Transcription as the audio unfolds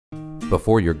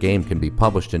Before your game can be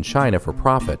published in China for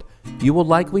profit, you will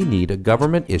likely need a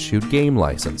government-issued game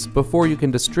license before you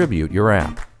can distribute your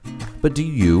app. But do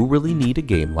you really need a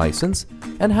game license?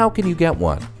 And how can you get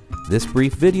one? This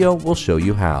brief video will show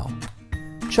you how.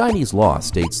 Chinese law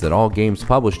states that all games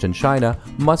published in China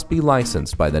must be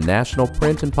licensed by the National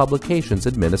Print and Publications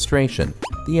Administration,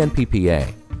 the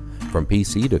NPPA. From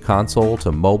PC to console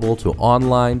to mobile to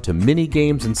online to mini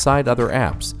games inside other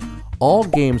apps, all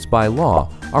games by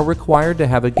law are required to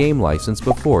have a game license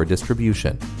before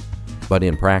distribution. But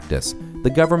in practice, the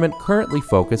government currently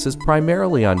focuses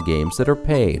primarily on games that are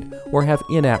paid or have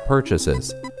in-app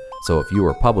purchases. So if you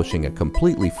are publishing a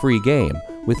completely free game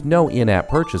with no in-app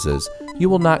purchases, you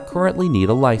will not currently need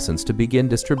a license to begin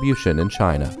distribution in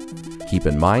China. Keep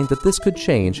in mind that this could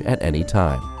change at any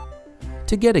time.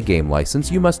 To get a game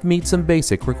license, you must meet some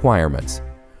basic requirements.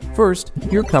 First,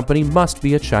 your company must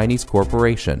be a Chinese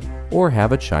corporation or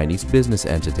have a Chinese business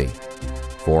entity.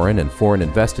 Foreign and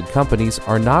foreign-invested companies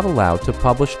are not allowed to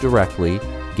publish directly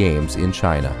games in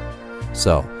China.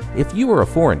 So, if you are a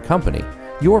foreign company,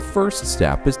 your first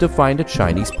step is to find a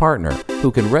Chinese partner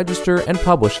who can register and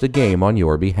publish the game on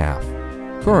your behalf.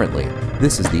 Currently,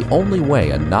 this is the only way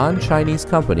a non-Chinese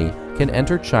company can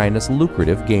enter China's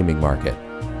lucrative gaming market.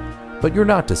 But you're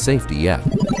not to safety yet.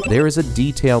 There is a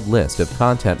detailed list of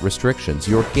content restrictions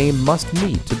your game must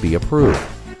meet to be approved.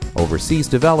 Overseas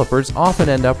developers often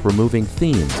end up removing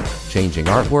themes, changing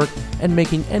artwork, and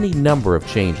making any number of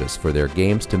changes for their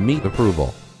games to meet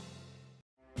approval.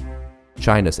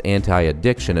 China's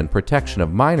anti-addiction and protection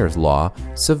of minors law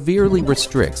severely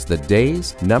restricts the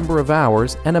days, number of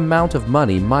hours, and amount of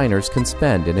money minors can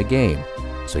spend in a game,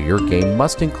 so your game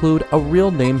must include a real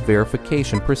name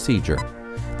verification procedure.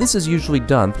 This is usually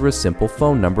done through a simple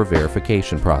phone number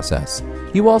verification process.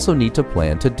 You also need to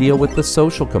plan to deal with the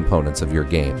social components of your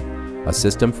game, a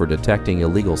system for detecting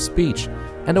illegal speech,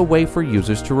 and a way for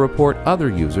users to report other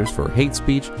users for hate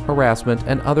speech, harassment,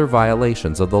 and other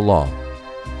violations of the law.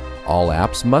 All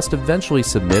apps must eventually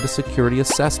submit a security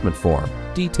assessment form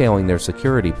detailing their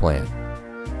security plan.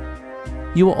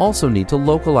 You will also need to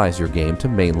localize your game to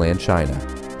mainland China.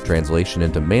 Translation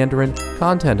into Mandarin,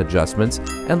 content adjustments,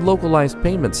 and localized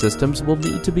payment systems will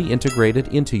need to be integrated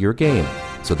into your game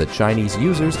so that Chinese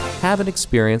users have an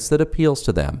experience that appeals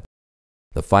to them.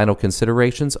 The final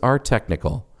considerations are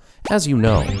technical. As you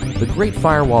know, the Great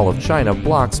Firewall of China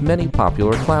blocks many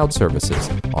popular cloud services,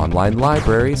 online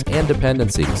libraries, and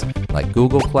dependencies like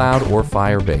Google Cloud or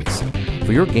Firebase.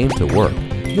 For your game to work,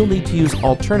 you'll need to use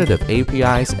alternative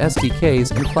APIs,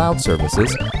 SDKs, and cloud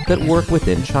services that work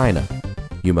within China.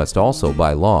 You must also,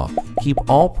 by law, keep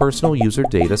all personal user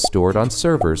data stored on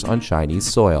servers on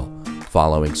Chinese soil,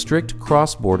 following strict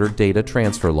cross-border data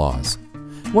transfer laws.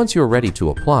 Once you're ready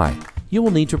to apply, you will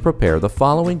need to prepare the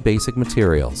following basic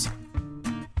materials.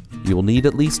 You will need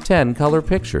at least 10 color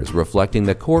pictures reflecting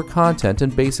the core content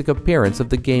and basic appearance of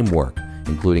the game work,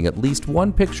 including at least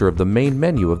one picture of the main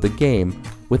menu of the game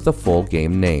with the full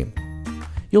game name.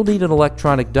 You'll need an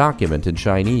electronic document in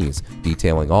Chinese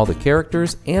detailing all the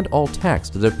characters and all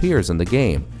text that appears in the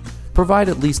game. Provide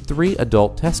at least 3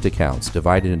 adult test accounts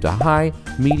divided into high,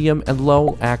 medium, and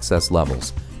low access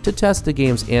levels to test the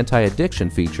game's anti-addiction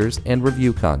features and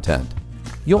review content.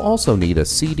 You'll also need a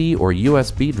CD or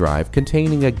USB drive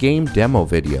containing a game demo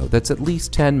video that's at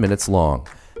least 10 minutes long.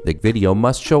 The video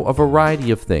must show a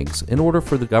variety of things in order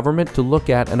for the government to look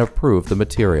at and approve the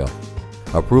material.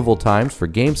 Approval times for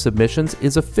game submissions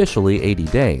is officially 80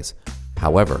 days.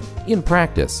 However, in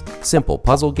practice, simple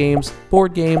puzzle games,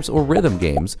 board games, or rhythm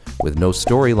games with no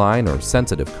storyline or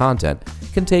sensitive content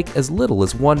can take as little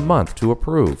as 1 month to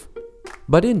approve.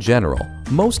 But in general,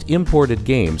 most imported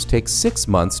games take 6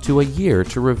 months to a year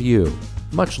to review,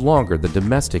 much longer than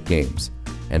domestic games.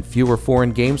 And fewer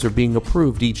foreign games are being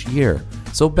approved each year,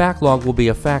 so backlog will be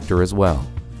a factor as well.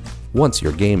 Once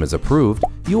your game is approved,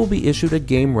 you will be issued a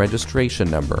game registration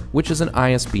number, which is an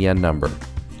ISBN number.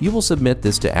 You will submit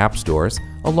this to app stores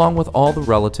along with all the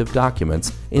relative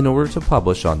documents in order to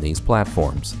publish on these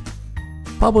platforms.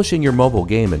 Publishing your mobile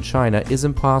game in China is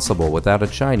impossible without a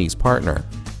Chinese partner.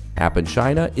 App in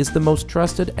China is the most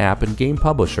trusted app and game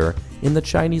publisher in the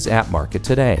Chinese app market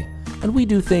today, and we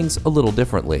do things a little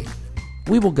differently.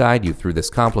 We will guide you through this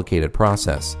complicated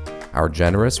process. Our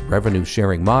generous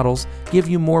revenue-sharing models give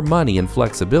you more money and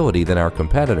flexibility than our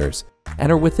competitors and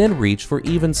are within reach for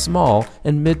even small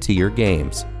and mid-tier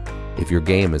games. If your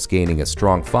game is gaining a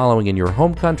strong following in your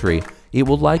home country, it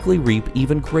will likely reap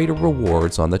even greater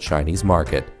rewards on the Chinese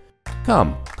market.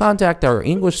 Come, contact our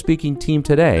English-speaking team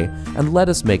today and let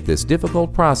us make this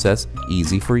difficult process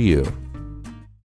easy for you.